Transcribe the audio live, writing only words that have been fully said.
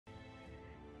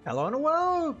Hello and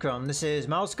welcome, this is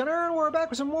Mouse Gunner, and we're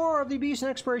back with some more of the Beast and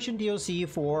Exploration DLC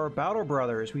for Battle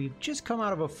Brothers. We've just come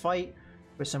out of a fight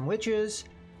with some witches,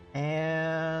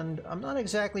 and I'm not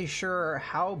exactly sure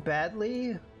how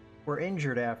badly we're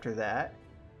injured after that.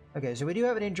 Okay, so we do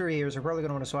have an injury here, so we're probably going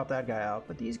to want to swap that guy out.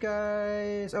 But these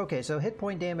guys... Okay, so hit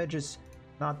point damage is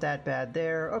not that bad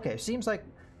there. Okay, seems like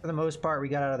for the most part we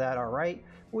got out of that alright.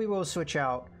 We will switch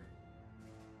out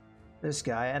this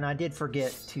guy, and I did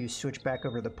forget to switch back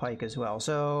over the pike as well.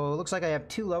 So looks like I have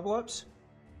 2 level ups.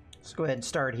 Let's go ahead and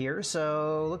start here.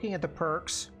 So looking at the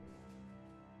perks,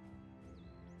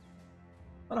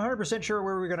 I'm not 100% sure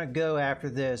where we're gonna go after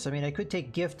this. I mean, I could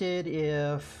take gifted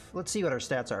if... Let's see what our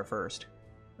stats are first.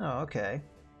 Oh, okay.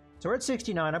 So we're at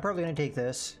 69. I'm probably gonna take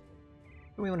this.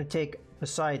 What do we want to take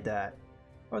beside that?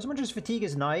 Oh, as much as fatigue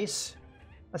is nice,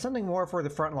 that's something more for the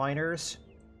frontliners.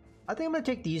 I think I'm going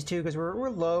to take these two because we're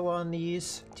low on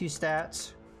these 2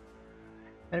 stats.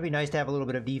 And it'd be nice to have a little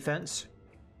bit of defense.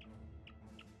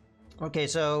 Okay,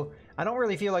 so I don't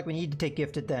really feel like we need to take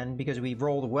gifted then because we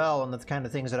rolled well on the kind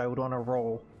of things that I would want to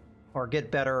roll or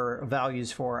get better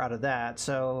values for out of that.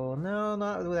 So no,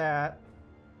 not with that.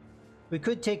 We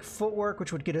could take footwork,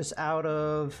 which would get us out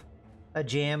of a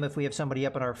jam if we have somebody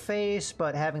up in our face,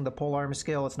 but having the polearm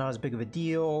skill, it's not as big of a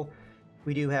deal.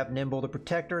 We do have nimble to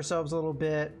protect ourselves a little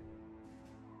bit.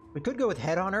 We could go with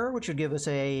Headhunter, which would give us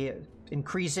a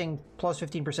increasing plus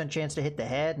 15% chance to hit the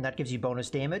head, and that gives you bonus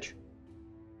damage.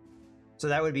 So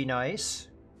that would be nice.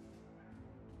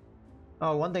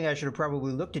 Oh, one thing I should have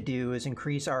probably looked to do is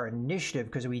increase our initiative,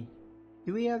 because we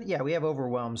have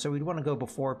Overwhelm, so we'd want to go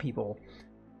before people.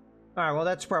 Alright, well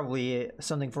that's probably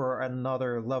something for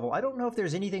another level. I don't know if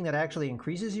there's anything that actually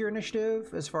increases your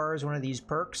initiative as far as one of these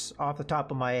perks off the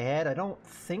top of my head. I don't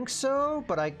think so,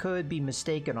 but I could be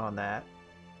mistaken on that.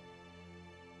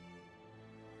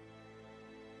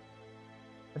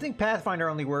 I think Pathfinder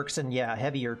only works in, yeah,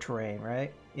 heavier terrain,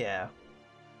 right? Yeah.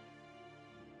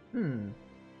 Well,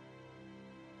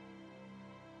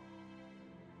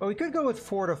 we could go with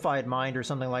Fortified Mind or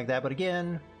something like that, but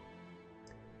again,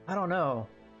 I don't know.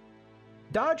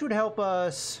 Dodge would help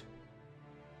us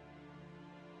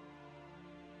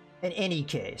in any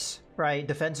case, right?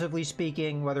 Defensively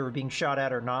speaking, whether we're being shot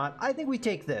at or not. I think we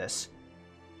take this.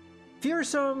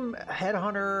 Fearsome,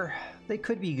 Headhunter, they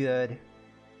could be good.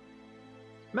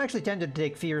 I'm actually tempted to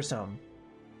take Fearsome.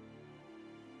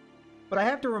 But I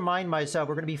have to remind myself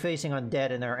we're going to be facing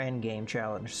Undead in our endgame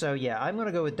challenge. So yeah, I'm going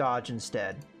to go with Dodge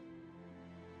instead.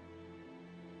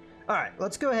 Alright,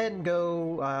 let's go ahead and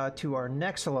go to our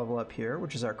next level up here,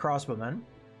 which is our Crossbowman.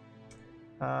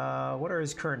 What are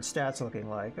his current stats looking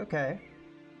like? Okay.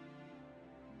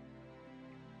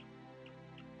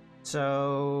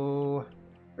 So,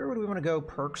 where would we want to go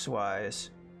perks-wise?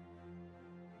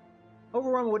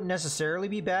 Overwhelm wouldn't necessarily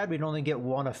be bad. We'd only get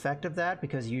 1 effect of that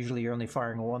because usually you're only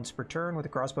firing once per turn with a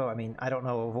crossbow. I mean, I don't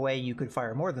know of a way you could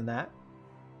fire more than that.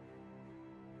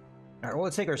 Alright, well,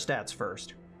 let's take our stats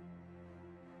first.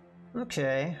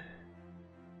 Okay.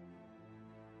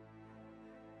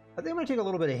 I think I'm going to take a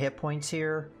little bit of hit points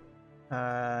here.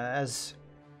 As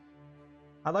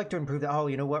I'd like to improve that. Oh,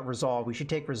 you know what? Resolve. We should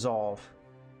take Resolve.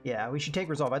 Yeah, we should take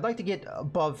Resolve. I'd like to get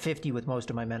above 50 with most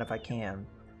of my men if I can.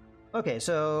 Okay,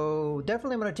 so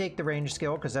definitely I'm going to take the range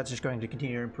skill because that's just going to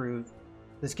continue to improve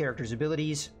this character's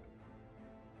abilities.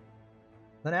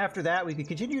 Then after that, we could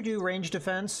continue to do range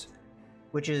defense,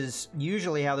 which is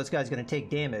usually how this guy's going to take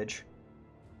damage.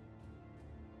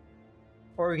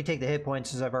 Or we could take the hit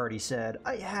points, as I've already said.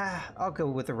 Yeah, I'll go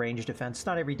with the range defense.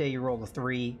 Not every day you roll a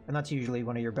 3, and that's usually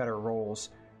one of your better rolls.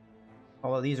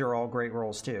 Although these are all great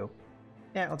rolls too.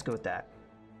 Yeah, let's go with that.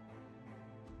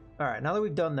 Alright, now that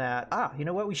we've done that... Ah, you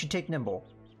know what? We should take Nimble.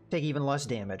 Take even less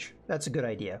damage. That's a good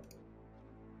idea.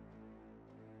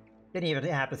 Didn't even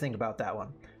have to think about that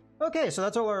one. Okay, so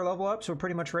that's all our level ups. We're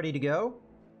pretty much ready to go.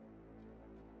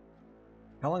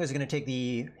 How long is it going to take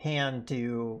the hand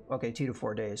to... Okay, 2 to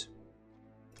 4 days.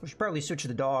 We should probably switch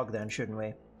the dog then, shouldn't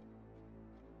we?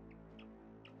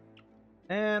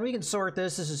 And we can sort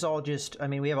this. This is all just... I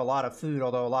mean, we have a lot of food,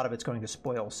 although a lot of it's going to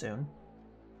spoil soon.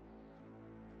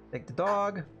 Take the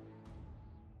dog.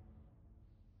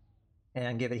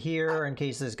 And give it here in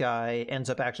case this guy ends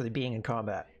up actually being in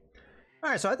combat.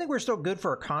 Alright, so I think we're still good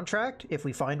for a contract if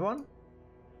we find one.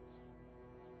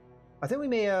 I think we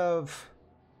may have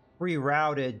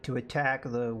rerouted to attack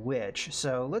the witch.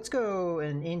 So let's go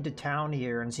into town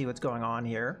here and see what's going on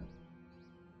here.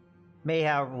 May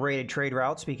have raided trade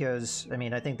routes because, I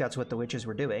mean, I think that's what the witches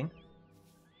were doing.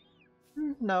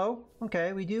 No.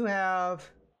 Okay, we do have...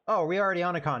 Oh, we're already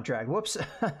on a contract. Whoops.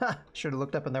 Should have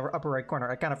looked up in the upper right corner.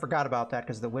 I kind of forgot about that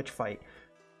because of the witch fight.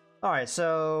 Alright,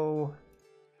 so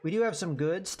we do have some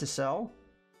goods to sell.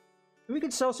 We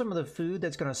could sell some of the food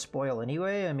that's going to spoil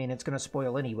anyway. I mean, it's going to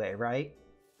spoil anyway, right?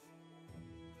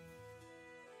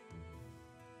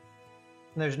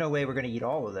 And there's no way we're going to eat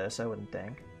all of this, I wouldn't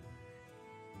think.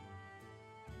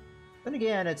 Then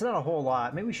again, it's not a whole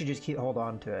lot. Maybe we should just hold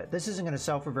on to it. This isn't going to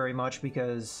sell for very much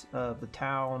because of the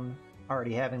town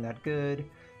already having that good.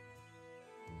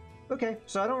 Okay,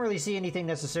 so I don't really see anything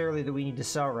necessarily that we need to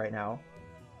sell right now.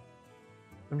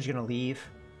 I'm just going to leave.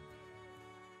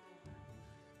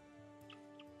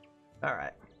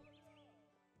 Alright.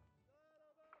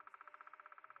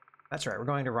 That's right, we're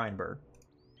going to Rheinberg.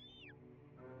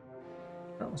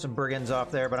 Oh, some brigands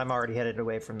off there, but I'm already headed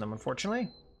away from them, unfortunately.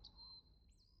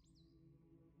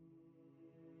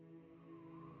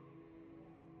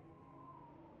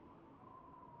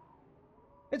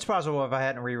 It's possible if I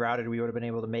hadn't rerouted, we would have been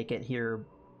able to make it here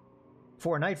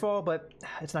before nightfall, but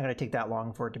it's not going to take that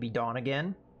long for it to be dawn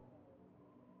again.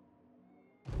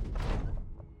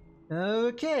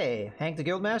 Okay, Hank the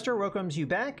Guildmaster welcomes you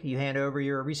back. You hand over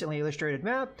your recently illustrated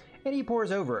map, and he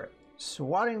pores over it,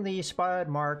 swatting the spotted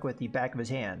mark with the back of his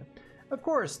hand. Of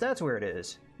course, that's where it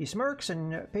is. He smirks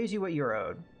and pays you what you're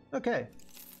owed. Okay.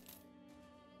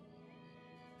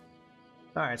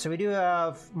 Alright, so we do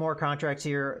have more contracts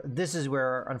here. This is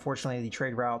where, unfortunately, the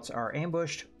trade routes are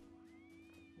ambushed.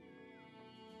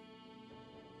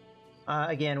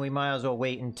 Again, we might as well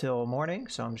wait until morning,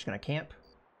 so I'm just going to camp.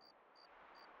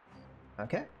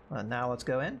 Okay, well, now let's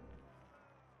go in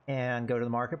and go to the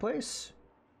marketplace.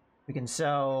 We can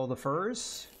sell the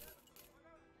furs.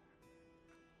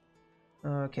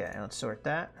 Okay, let's sort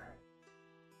that.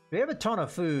 We have a ton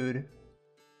of food.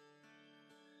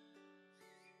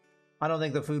 I don't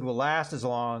think the food will last as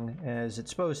long as it's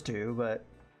supposed to, but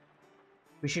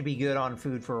we should be good on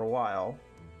food for a while.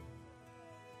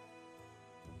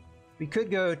 We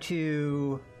could go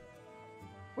to...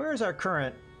 Where is our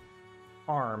current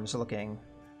arms looking?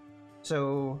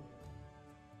 So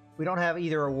we don't have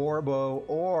either a war bow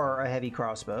or a heavy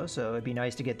crossbow, so it'd be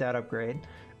nice to get that upgrade.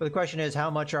 But the question is, how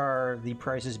much are the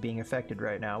prices being affected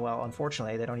right now? Well,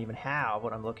 unfortunately, they don't even have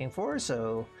what I'm looking for,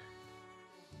 so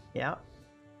yeah.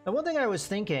 Now, one thing I was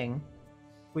thinking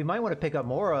we might want to pick up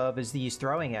more of is these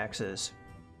throwing axes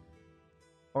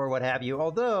or what have you,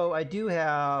 although I do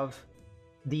have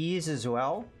these as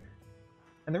well.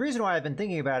 And the reason why I've been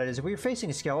thinking about it is if we're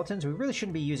facing skeletons, we really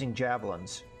shouldn't be using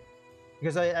javelins.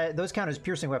 Because those count as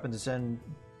piercing weapons, and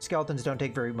skeletons don't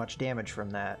take very much damage from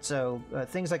that. So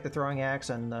things like the throwing axe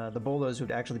and the bolos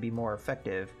would actually be more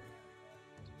effective.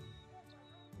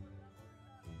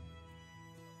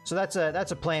 So that's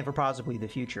a plan for possibly the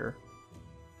future.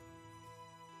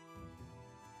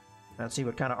 Let's see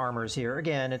what kind of armor is here.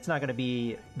 Again, it's not going to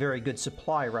be very good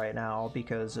supply right now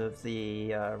because of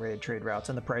the rated trade routes,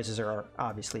 and the prices are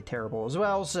obviously terrible as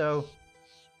well, so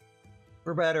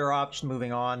we're better off just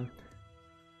moving on.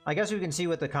 I guess we can see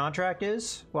what the contract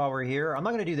is while we're here. I'm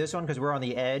not going to do this one because we're on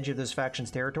the edge of this faction's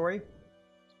territory,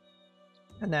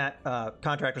 and that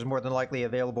contract is more than likely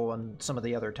available in some of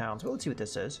the other towns, but let's see what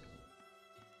this is.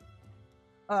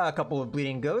 A couple of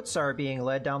bleeding goats are being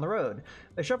led down the road.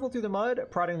 They shuffle through the mud,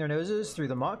 prodding their noses through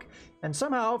the muck, and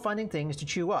somehow finding things to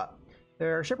chew up.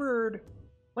 Their shepherd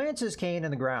lances cane in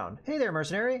the ground. Hey there,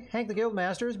 mercenary. Hank the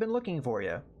Guildmaster has been looking for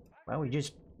you. Well, we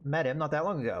just met him not that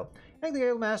long ago. Hank the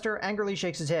Guildmaster angrily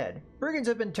shakes his head. Brigands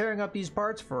have been tearing up these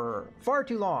parts for far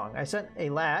too long. I sent a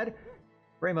lad,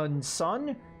 Raymond's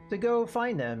son, to go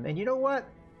find them, and you know what?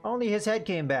 Only his head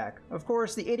came back. Of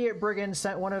course, the idiot brigands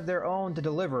sent one of their own to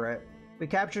deliver it. We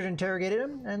captured and interrogated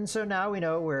him, and so now we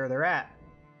know where they're at.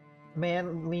 The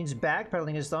man leans back,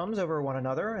 peddling his thumbs over one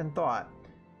another, and thought,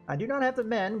 I do not have the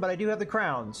men, but I do have the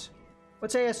crowns.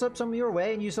 Let's say I slip some your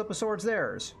way and you slip a sword's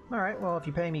theirs. Alright, well, if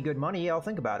you pay me good money, I'll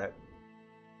think about it.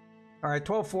 Alright,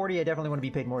 1240, I definitely want to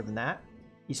be paid more than that.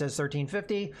 He says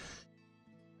 1350.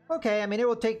 Okay, I mean, it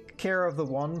will take care of the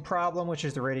one problem, which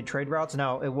is the rated trade routes.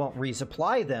 Now, it won't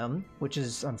resupply them, which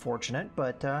is unfortunate,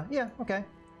 but yeah, okay.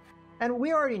 And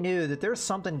we already knew that there's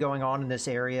something going on in this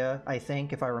area, I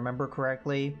think, if I remember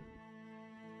correctly,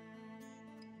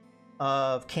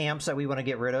 of camps that we want to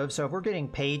get rid of. So if we're getting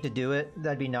paid to do it,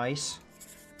 that'd be nice.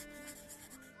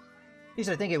 At least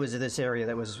I think it was this area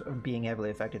that was being heavily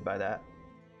affected by that.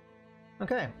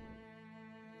 Okay.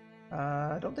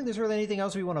 I don't think there's really anything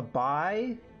else we want to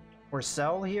buy or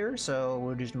sell here, so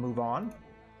we'll just move on.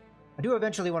 I do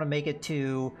eventually want to make it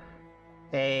to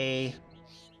a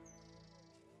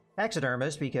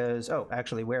taxidermist because... Oh,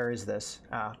 actually, where is this?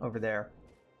 Ah, over there.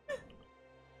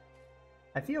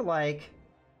 I feel like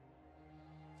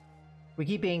we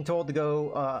keep being told to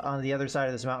go on the other side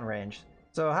of this mountain range.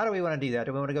 So how do we want to do that?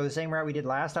 Do we want to go the same route we did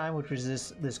last time, which was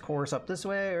this course up this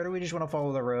way, or do we just want to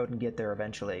follow the road and get there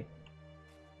eventually?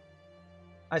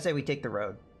 I say we take the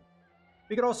road.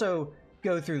 We could also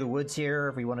go through the woods here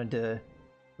if we wanted to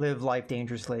live life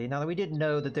dangerously. Now that we didn't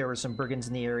know that there were some brigands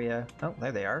in the area. Oh,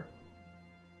 there they are.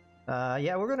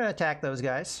 Yeah, we're going to attack those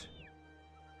guys.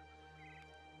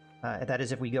 That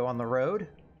is if we go on the road.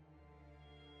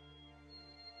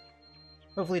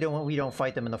 Hopefully we don't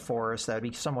fight them in the forest. That would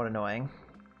be somewhat annoying.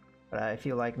 But I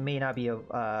feel like may not be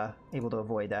able to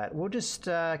avoid that. We'll just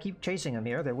keep chasing them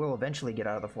here. They will eventually get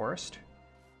out of the forest.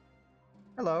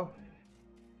 Hello.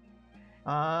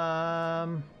 I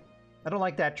don't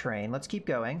like that train. Let's keep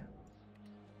going.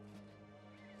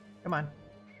 Come on.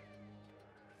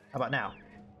 How about now?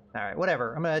 Alright,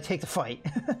 whatever. I'm gonna take the fight.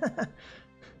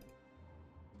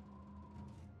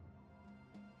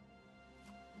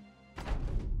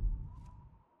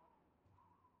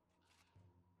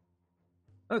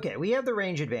 Okay, we have the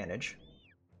range advantage.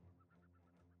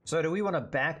 So do we want to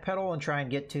backpedal and try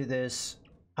and get to this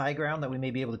high ground that we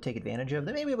may be able to take advantage of?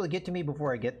 They may be able to get to me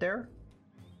before I get there.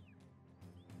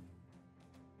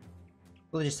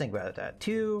 We'll just think about that.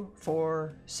 2,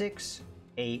 4, 6,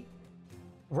 8.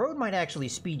 Road might actually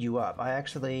speed you up.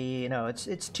 No,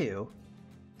 it's 2.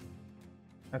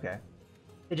 Okay.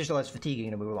 It just less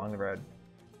fatiguing to move along the road.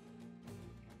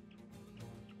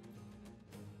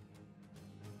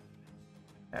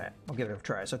 Alright, we'll give it a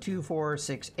try. So 2, 4,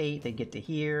 6, 8, they get to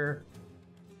here.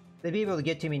 They'd be able to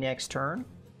get to me next turn.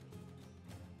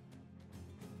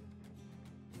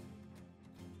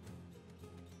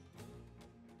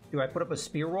 Do I put up a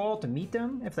spear wall to meet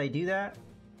them if they do that?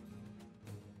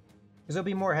 Because they'll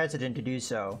be more hesitant to do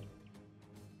so.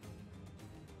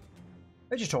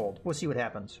 I just hold. We'll see what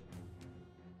happens.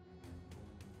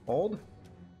 Hold.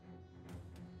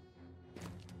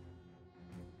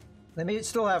 They may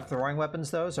still have throwing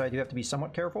weapons though, so I do have to be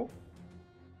somewhat careful.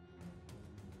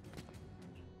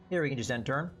 Here we can just end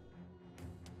turn.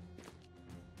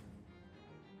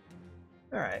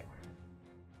 Alright.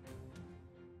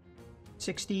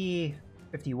 60,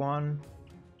 51.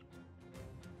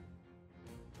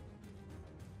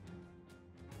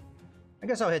 I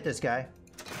guess I'll hit this guy,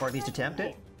 or at least attempt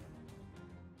it.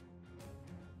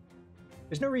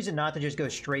 There's no reason not to just go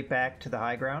straight back to the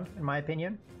high ground, in my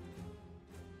opinion.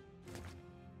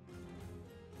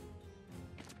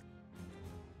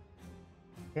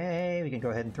 Okay, we can go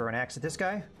ahead and throw an axe at this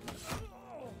guy.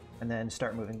 And then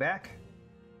start moving back.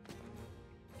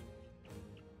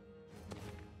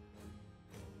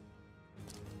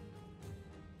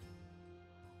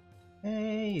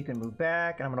 Okay, you can move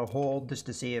back, and I'm going to hold just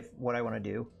to see what I want to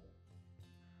do.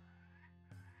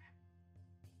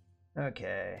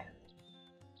 Okay.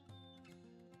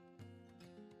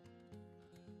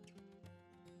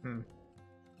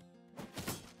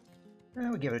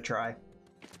 We'll give it a try.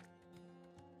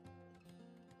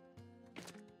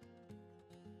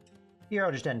 Here,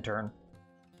 I'll just end turn.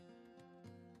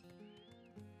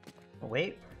 Oh,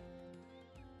 wait.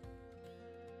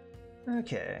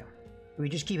 Okay. Do we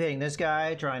just keep hitting this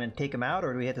guy, trying to take him out,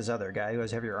 or do we hit this other guy who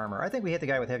has heavier armor? I think we hit the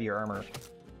guy with heavier armor.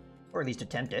 Or at least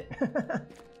attempt it.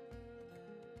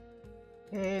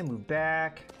 Okay, move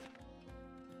back.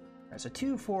 Alright, so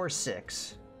 2, 4,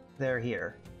 6. They're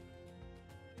here.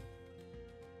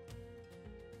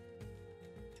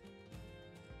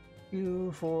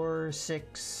 2, 4,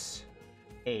 6,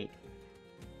 8.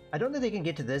 I don't think they can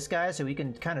get to this guy, so we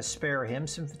can kind of spare him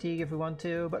some fatigue if we want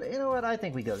to, but you know what? I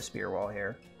think we go to Spear Wall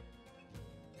here.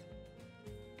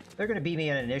 They're going to beat me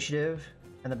in initiative,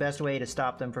 and the best way to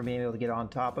stop them from being able to get on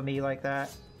top of me like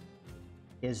that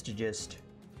is to just...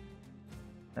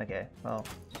 Okay, well,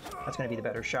 that's going to be the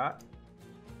better shot.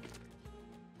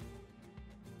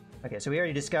 Okay, so we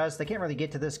already discussed, they can't really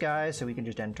get to this guy, so we can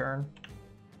just end turn.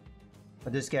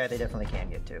 But this guy, they definitely can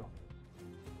get to.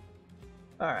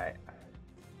 Alright.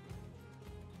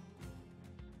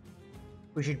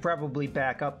 We should probably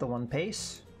back up the 1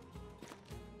 pace.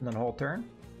 And then hold turn.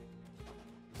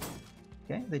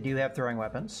 Okay, they do have throwing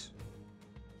weapons.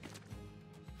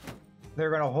 They're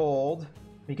going to hold,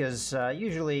 because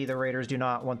usually the raiders do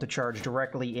not want to charge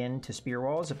directly into spear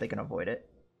walls if they can avoid it.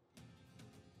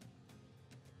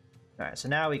 Alright, so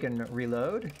now we can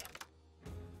reload.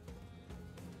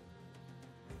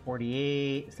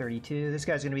 48, 32. This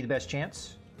guy's going to be the best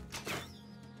chance.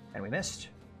 And we missed.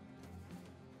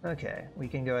 Okay, we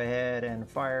can go ahead and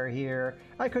fire here.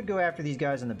 I could go after these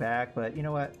guys in the back, but you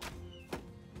know what?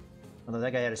 Although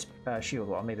that guy had a shield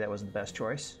wall, maybe that wasn't the best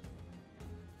choice.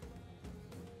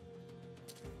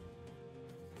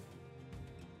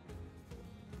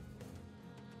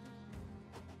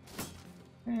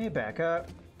 Okay, back up.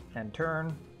 and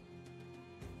turn.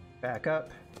 Back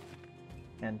up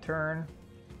and turn.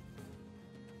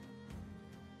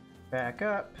 Back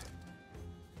up.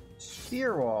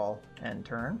 Spear wall and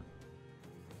turn.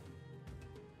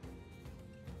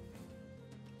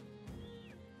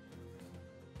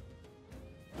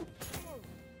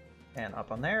 And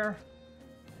up on there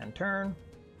and turn.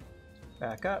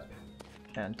 Back up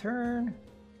and turn.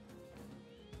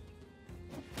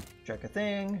 Check a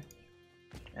thing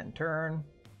and turn.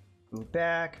 Move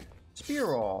back. Spear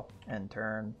wall and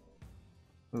turn.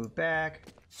 Move back.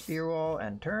 Spear wall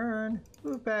and turn.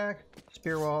 Move back.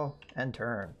 Spear wall and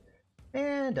turn.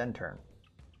 And unturn.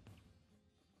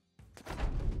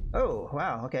 Oh,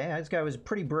 wow. Okay, this guy was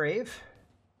pretty brave.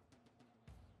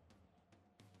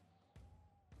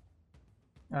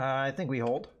 I think we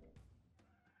hold.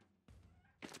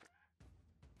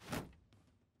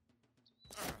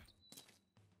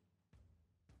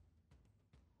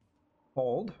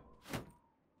 Hold.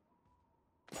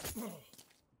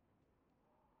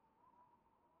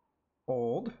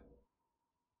 Hold.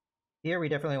 Here we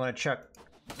definitely want to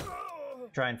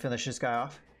try and finish this guy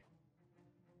off.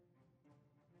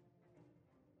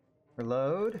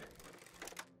 Reload.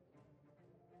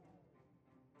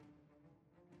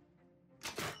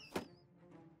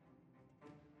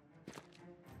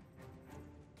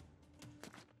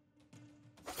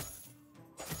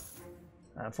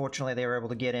 Unfortunately, they were able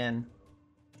to get in.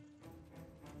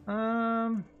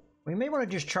 We may want to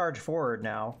just charge forward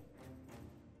now.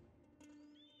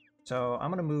 So I'm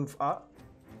gonna move up.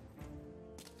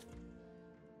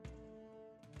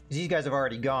 Because these guys have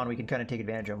already gone, we can kind of take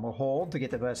advantage of them. We'll hold to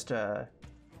get the best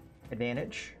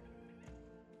advantage.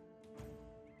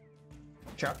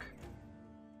 Chuck.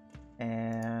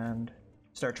 And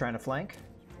start trying to flank.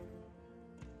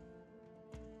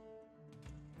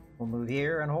 We'll move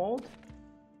here and hold.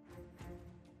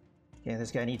 Okay,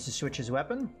 this guy needs to switch his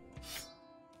weapon.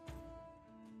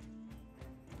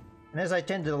 And as I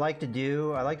tend to like to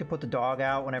do, I like to put the dog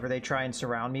out whenever they try and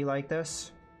surround me like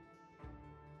this.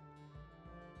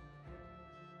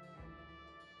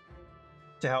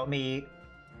 To help me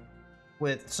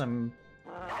with some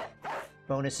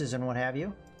bonuses and what have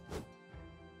you.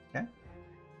 Okay.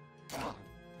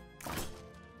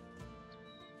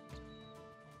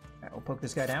 Alright, we'll poke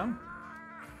this guy down.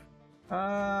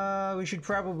 We should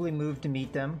probably move to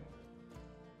meet them.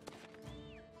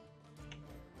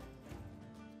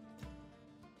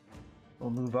 We'll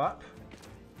move up.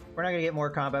 We're not going to get more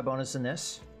combat bonus than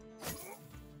this.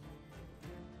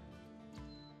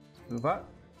 Move up.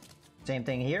 Same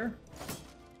thing here.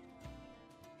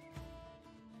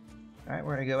 Alright,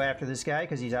 we're going to go after this guy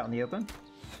because he's out in the open.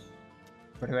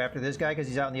 We're going to go after this guy because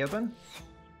he's out in the open.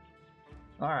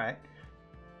 Alright.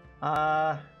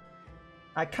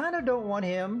 I kind of don't want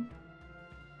him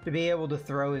to be able to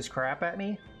throw his crap at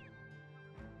me.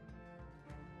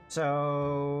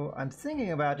 So I'm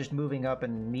thinking about just moving up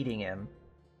and meeting him.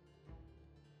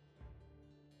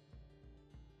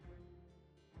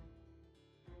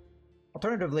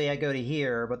 Alternatively, I go to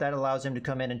here, but that allows him to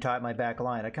come in and tie up my back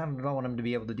line. I kind of don't want him to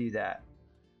be able to do that.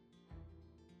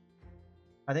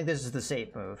 I think this is the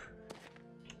safe move.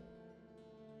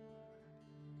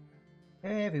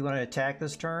 Okay, if we want to attack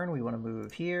this turn, we want to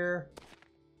move here.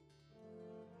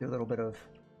 Do a little bit of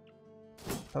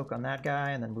poke on that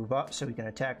guy, and then move up so we can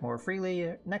attack more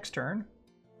freely next turn.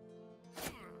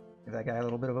 Give that guy a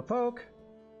little bit of a poke.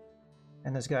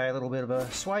 And this guy a little bit of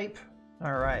a swipe.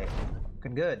 Alright,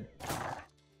 looking good.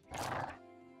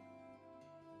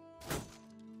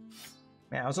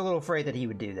 Man, I was a little afraid that he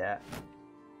would do that.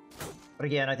 But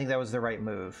again, I think that was the right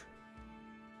move.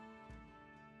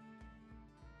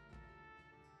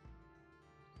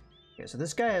 Okay, so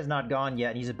this guy has not gone yet,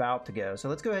 and he's about to go. So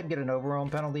let's go ahead and get an overwhelm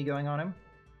penalty going on him.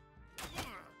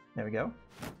 There we go.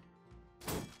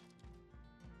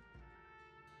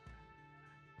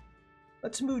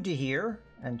 Let's move to here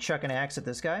and chuck an axe at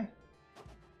this guy.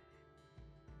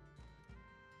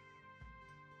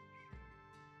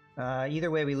 Either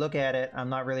way we look at it, I'm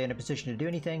not really in a position to do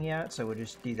anything yet, so we'll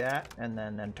just do that and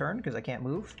then turn, because I can't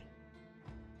move.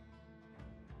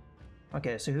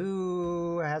 Okay, so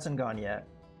who hasn't gone yet?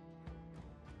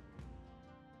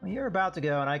 Well, you're about to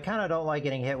go, and I kind of don't like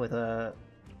getting hit with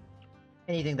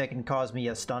anything that can cause me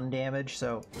a stun damage,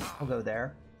 so we'll go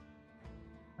there.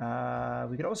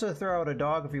 We could also throw out a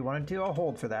dog if we wanted to. I'll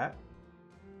hold for that.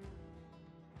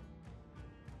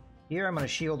 Here I'm going to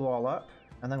shield wall up,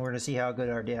 and then we're going to see how good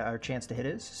our chance to hit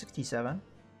is. 67.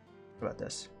 What about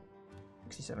this?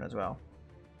 67 as well.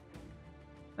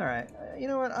 Alright, you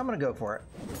know what? I'm going to go for it.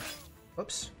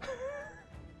 Whoops.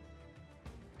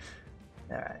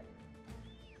 Alright.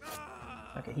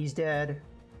 Okay, he's dead.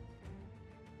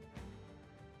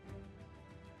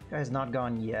 Guy's not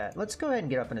gone yet. Let's go ahead and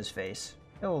get up in his face.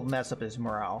 It'll mess up his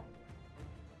morale.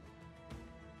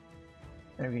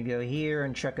 And we're gonna go here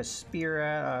and chuck a spear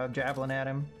at, javelin at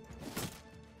him.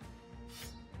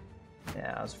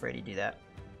 Yeah, I was afraid he'd do that.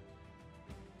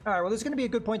 Alright, well, this is going to be a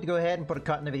good point to go ahead and put a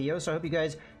cut in the video, so I hope you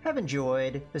guys have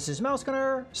enjoyed. This is Mouse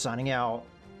Gunner, signing out.